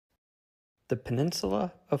The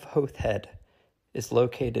peninsula of Howth Head is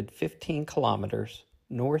located 15 kilometers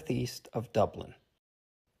northeast of Dublin.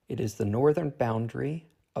 It is the northern boundary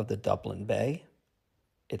of the Dublin Bay.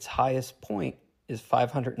 Its highest point is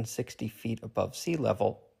 560 feet above sea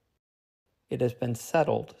level. It has been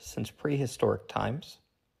settled since prehistoric times,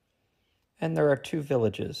 and there are two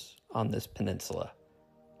villages on this peninsula,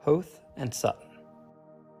 Howth and Sutton.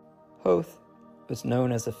 Howth was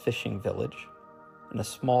known as a fishing village and a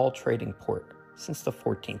small trading port since the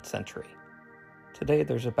 14th century. Today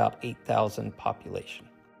there's about 8,000 population.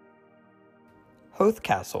 Howth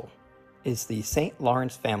Castle is the St.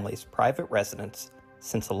 Lawrence family's private residence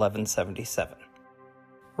since 1177.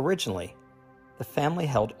 Originally, the family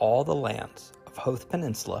held all the lands of Howth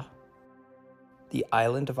Peninsula, the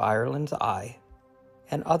island of Ireland's Eye,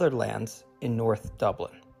 and other lands in North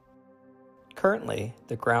Dublin. Currently,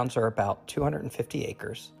 the grounds are about 250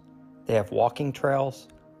 acres. They have walking trails,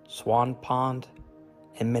 swan pond,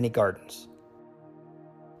 and many gardens.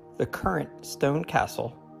 The current stone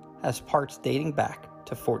castle has parts dating back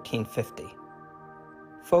to 1450.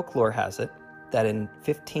 Folklore has it that in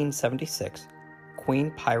 1576,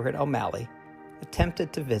 Queen Pirate O'Malley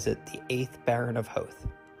attempted to visit the 8th Baron of Howth.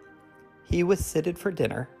 He was cited for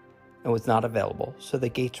dinner and was not available, so the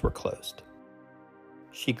gates were closed.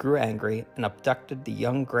 She grew angry and abducted the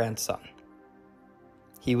young grandson.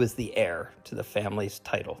 He was the heir to the family's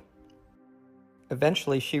title.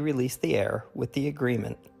 Eventually, she released the heir with the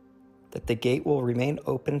agreement that the gate will remain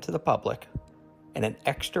open to the public and an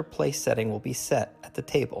extra place setting will be set at the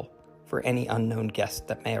table for any unknown guest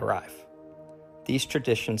that may arrive. These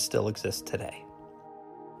traditions still exist today.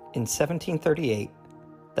 In 1738,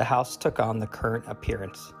 the house took on the current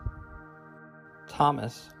appearance.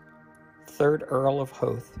 Thomas, 3rd Earl of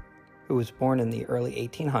Howth, who was born in the early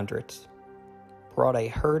 1800s, brought a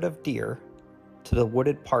herd of deer to the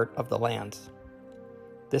wooded part of the lands.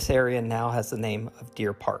 This area now has the name of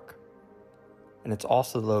Deer Park, and it's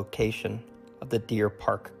also the location of the Deer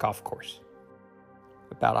Park Golf Course.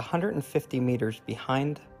 About 150 meters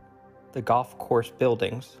behind the golf course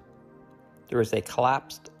buildings, there is a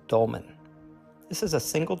collapsed dolmen. This is a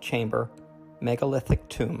single-chamber megalithic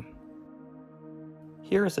tomb.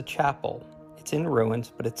 Here is a chapel. It's in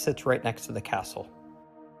ruins, but it sits right next to the castle.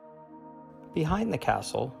 Behind the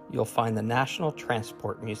castle, you'll find the National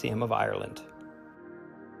Transport Museum of Ireland.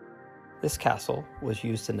 This castle was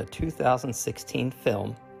used in the 2016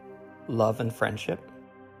 film Love and Friendship.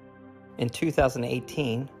 In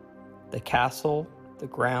 2018, the castle, the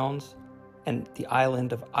grounds, and the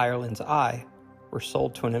island of Ireland's Eye were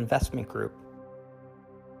sold to an investment group.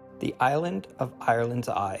 The island of Ireland's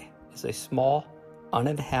Eye is a small,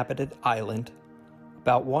 uninhabited island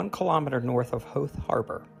about 1 kilometer north of Howth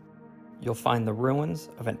Harbor. You'll find the ruins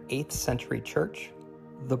of an 8th century church.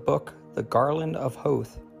 The book The Garland of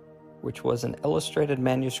Howth, which was an illustrated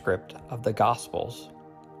manuscript of the Gospels,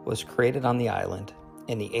 was created on the island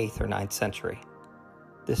in the 8th or 9th century.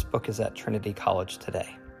 This book is at Trinity College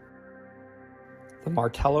today. The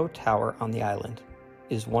Martello Tower on the island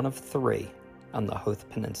is one of 3 on the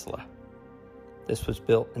Howth Peninsula. This was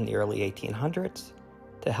built in the early 1800s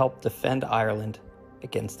to help defend Ireland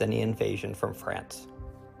against any invasion from France.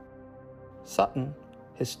 Sutton,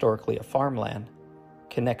 historically a farmland,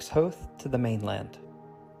 connects Howth to the mainland.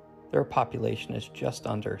 Their population is just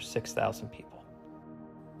under 6,000 people.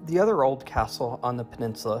 The other old castle on the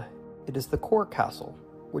peninsula, it is the Core Castle,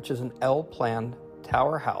 which is an L-plan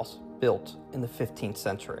tower house built in the 15th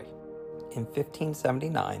century. In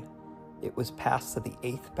 1579, it was passed to the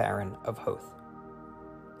 8th Baron of Howth.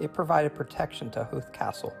 It provided protection to Howth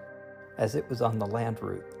Castle, as it was on the land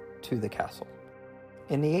route to the castle.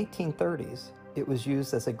 In the 1830s, it was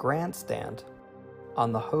used as a grandstand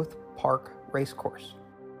on the Howth Park racecourse.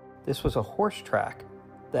 This was a horse track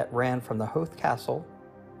that ran from the Howth Castle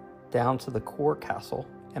down to the Core Castle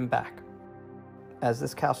and back. As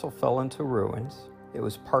this castle fell into ruins, it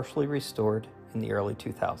was partially restored in the early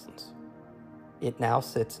 2000s. It now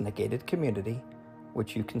sits in a gated community,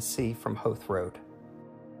 which you can see from Howth Road.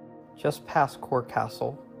 Just past Core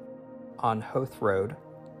Castle, on Howth Road,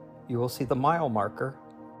 you will see the mile marker.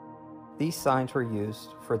 These signs were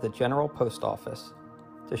used for the General Post Office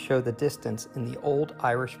to show the distance in the old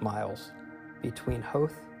Irish miles between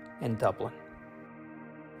Howth and Dublin.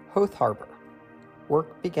 Howth Harbor.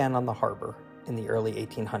 Work began on the harbor in the early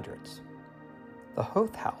 1800s. The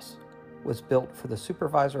Howth House was built for the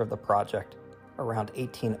supervisor of the project around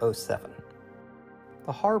 1807.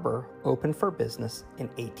 The harbor opened for business in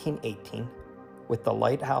 1818 with the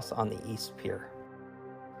lighthouse on the East Pier.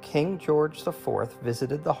 King George IV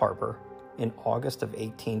visited the harbor in August of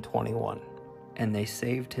 1821. and they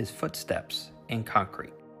saved his footsteps in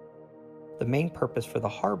concrete. The main purpose for the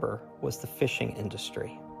harbor was the fishing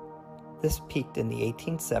industry. This peaked in the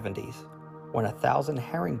 1870s when 1,000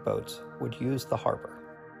 herring boats would use the harbor.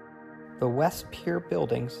 The West Pier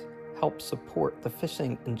buildings helped support the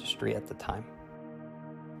fishing industry at the time.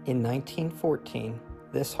 In 1914,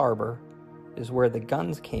 this harbor is where the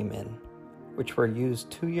guns came in, which were used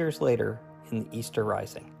 2 years later in the Easter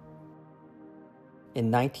Rising.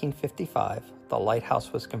 In 1955, the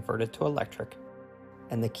lighthouse was converted to electric,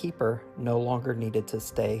 and the keeper no longer needed to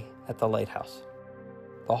stay at the lighthouse.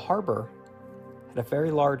 The harbor had a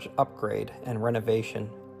very large upgrade and renovation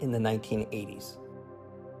in the 1980s.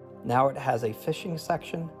 Now it has a fishing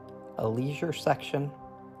section, a leisure section,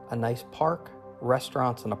 a nice park,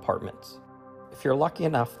 restaurants, and apartments. If you're lucky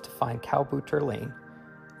enough to find Cowbooter Lane,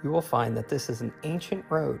 you will find that this is an ancient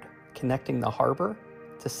road connecting the harbor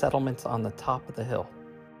to settlements on the top of the hill.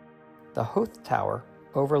 The Howth Tower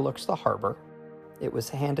overlooks the harbor. It was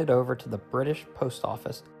handed over to the British Post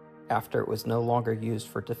Office after it was no longer used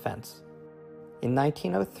for defense. In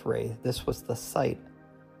 1903, this was the site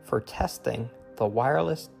for testing the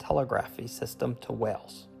wireless telegraphy system to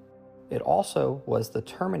Wales. It also was the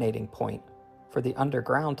terminating point for the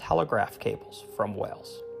underground telegraph cables from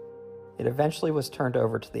Wales. It eventually was turned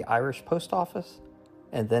over to the Irish Post Office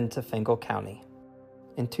and then to Fingal County.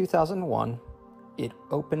 In 2001, it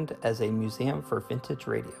opened as a museum for vintage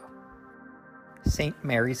radio. St.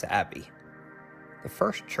 Mary's Abbey. The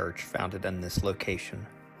first church founded in this location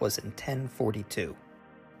was in 1042.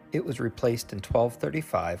 It was replaced in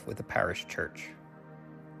 1235 with a parish church.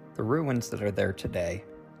 The ruins that are there today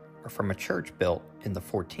are from a church built in the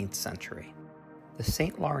 14th century. The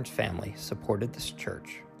St. Lawrence family supported this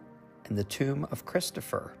church, and the tomb of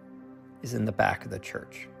Christopher is in the back of the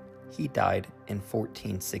church. He died in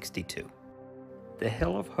 1462. The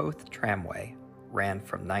Hill of Howth tramway ran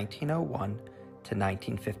from 1901 to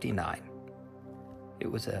 1959.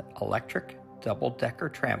 It was an electric double-decker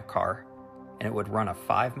tram car, and it would run a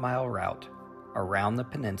 5-mile route around the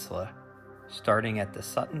peninsula, starting at the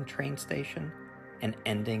Sutton train station and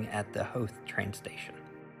ending at the Howth train station.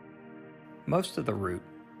 Most of the route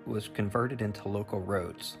was converted into local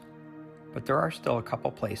roads, but there are still a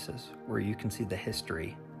couple places where you can see the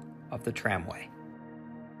history of the tramway.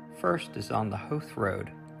 First is on the Howth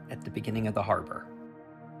Road at the beginning of the harbor.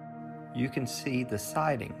 You can see the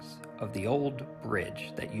sidings of the old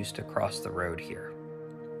bridge that used to cross the road here.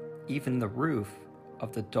 Even the roof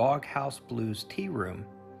of the Doghouse Blues Tea Room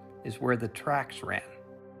is where the tracks ran.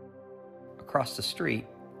 Across the street,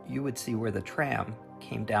 you would see where the tram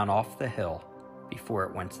came down off the hill before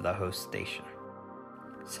it went to the Howth station.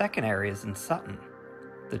 Second area is in Sutton,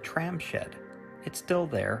 the tram shed. It's still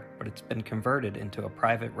there, but it's been converted into a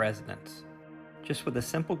private residence. Just with a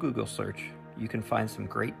simple Google search, you can find some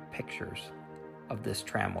great pictures of this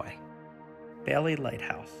tramway. Bailey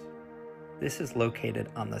Lighthouse. This is located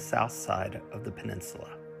on the south side of the peninsula.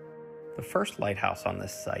 The first lighthouse on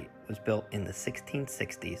this site was built in the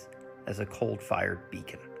 1660s as a coal-fired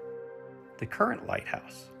beacon. The current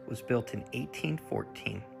lighthouse was built in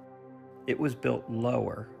 1814. It was built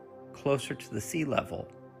lower, closer to the sea level,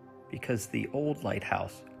 because the old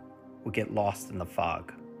lighthouse would get lost in the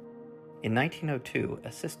fog. In 1902,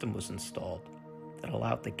 a system was installed that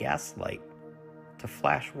allowed the gas light to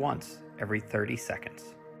flash once every 30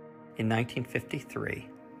 seconds. In 1953,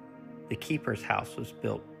 the keeper's house was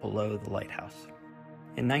built below the lighthouse.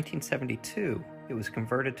 In 1972, it was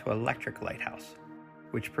converted to an electric lighthouse,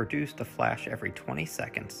 which produced a flash every 20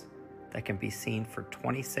 seconds that can be seen for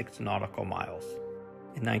 26 nautical miles.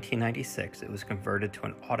 In 1996, it was converted to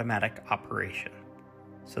an automatic operation,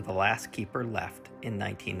 so the last keeper left in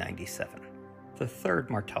 1997. The third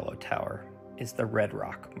Martello Tower is the Red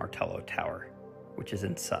Rock Martello Tower, which is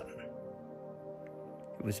in Sutton.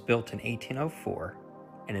 It was built in 1804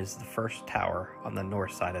 and is the first tower on the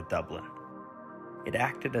north side of Dublin. It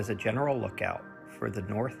acted as a general lookout for the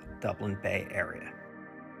North Dublin Bay area.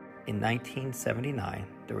 In 1979,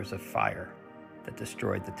 there was a fire that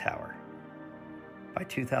destroyed the tower. By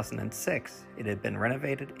 2006, it had been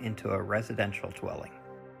renovated into a residential dwelling.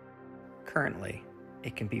 Currently,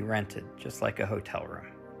 it can be rented just like a hotel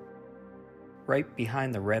room. Right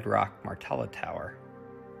behind the Red Rock Martello Tower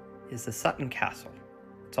is the Sutton Castle.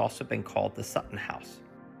 It's also been called the Sutton House.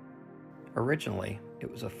 Originally, it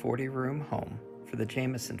was a 40-room home for the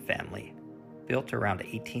Jameson family, built around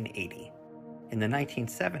 1880. In the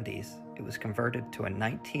 1970s, it was converted to a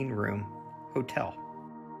 19-room hotel.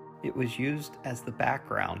 It was used as the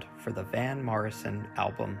background for the Van Morrison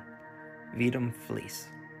album Vidum Fleece.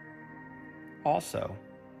 Also,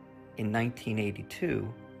 in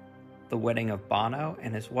 1982, The wedding of Bono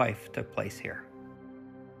and his wife took place here.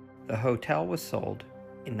 The hotel was sold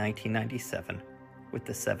in 1997 with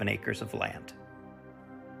the 7 acres of land.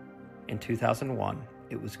 In 2001,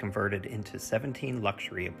 it was converted into 17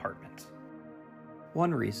 luxury apartments.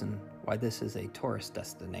 One reason why this is a tourist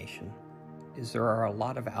destination is there are a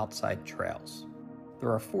lot of outside trails.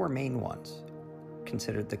 There are 4 main ones,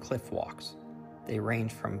 considered the cliff walks. They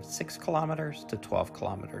range from 6 kilometers to 12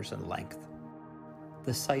 kilometers in length.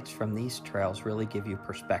 The sights from these trails really give you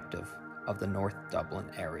perspective of the North Dublin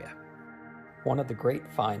area. One of the great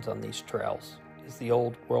finds on these trails is the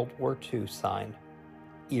old World War II sign,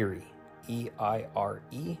 Erie,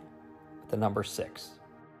 E-I-R-E, with the number 6.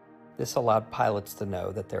 This allowed pilots to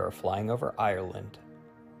know that they were flying over Ireland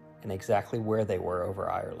and exactly where they were over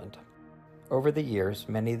Ireland. Over the years,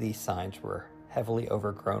 many of these signs were heavily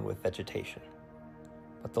overgrown with vegetation,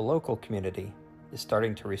 but the local community is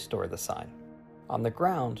starting to restore the sign. On the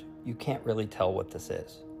ground, you can't really tell what this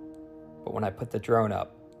is, but when I put the drone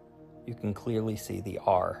up, you can clearly see the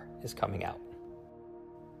R is coming out.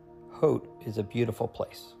 Howth is a beautiful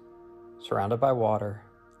place, surrounded by water,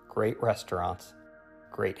 great restaurants,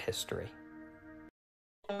 great history.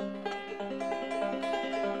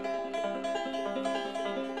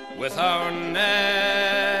 With our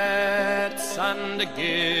nets and the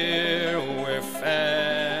gear we're faring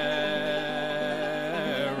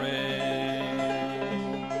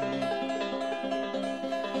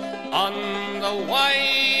on the wild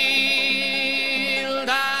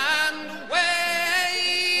and wasteful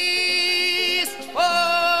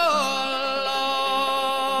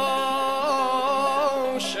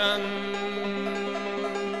ocean.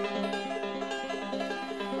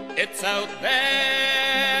 It's out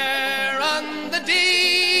there on the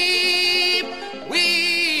deep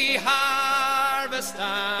we harvest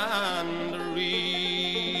and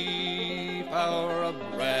reap our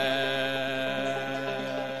bread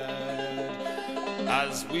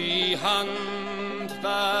as we hunt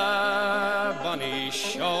the bunny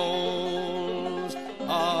shoals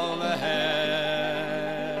of a herring.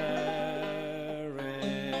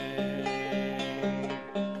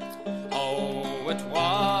 Oh, it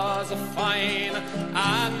was a fine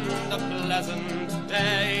and a pleasant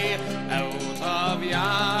day out of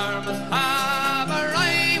Yarmouth Harbour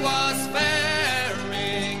I was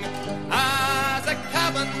faring as a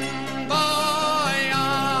cabin boy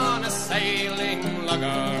on a sailing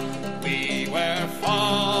lugger. We were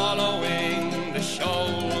following the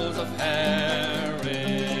shoals of herring.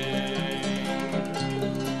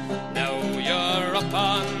 Now you're up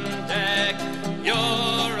on deck,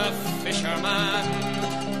 you're a fisherman.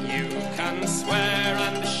 You can swear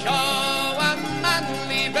and show a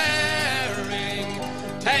manly bearing.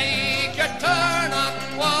 Take your turn on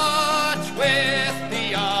watch with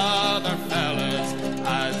the other fellas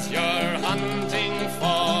as you're hunting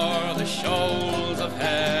for the shoals of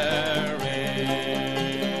herring.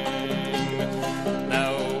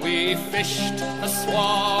 Now we fished the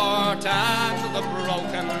swart and the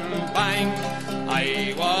broken bank.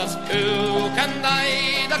 I was cook and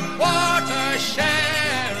I the quarter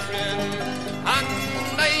sharing,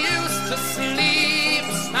 and I used to sleep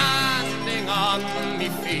standing on me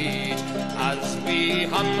feet as we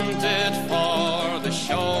hunted for the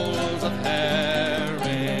shoals of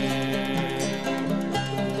herring.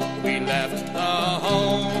 We left the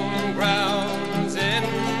home grounds in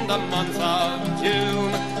the month of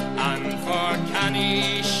June, and for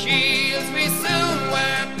canny shields we soon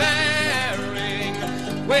were bearing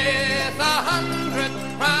with 100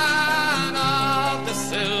 cran of the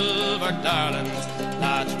silver darlings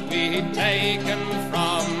that we'd taken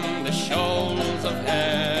from the shoals of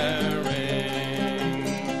herring.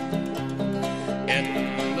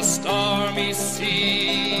 In the stormy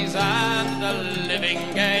seas and the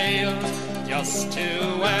living gales, just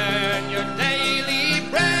to earn your daily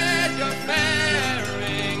bread you're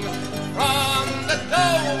faring from the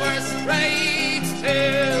Dover Straits to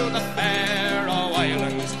the Faroe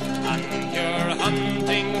Islands, and you're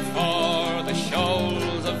hunting for the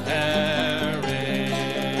shoals of herring.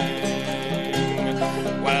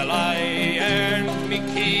 Well, I earned me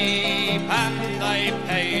keep and I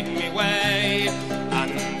paid me way,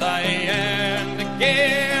 and I earned the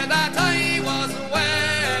gear that I was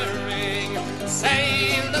wearing.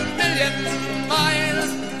 Sailed 1,000,000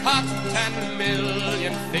 miles, caught 10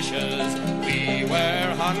 million fishes. We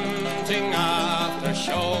were hunting after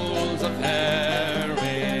shoals of herring.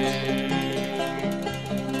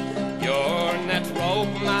 Your net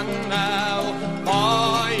rope man now,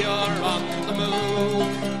 boy, you're on the move,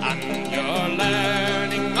 and you're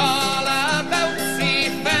learning all about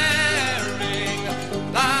seafaring.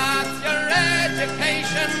 That's your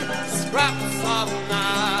education.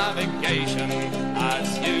 nation as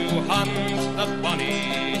you hunt the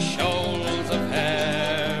bonny shoals of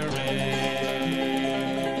herring.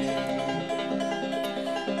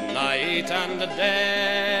 Night and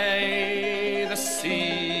day the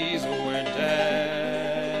seas were daring.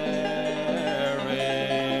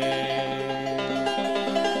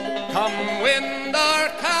 Come wind or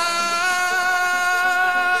calm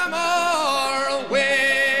or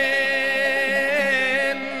winter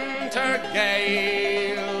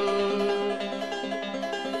gale,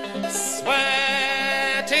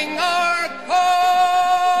 sweating or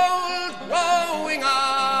cold, growing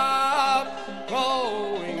up,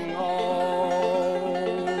 growing old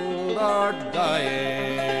or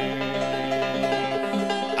dying,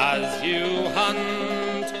 as you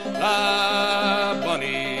hunt the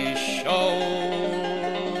bunny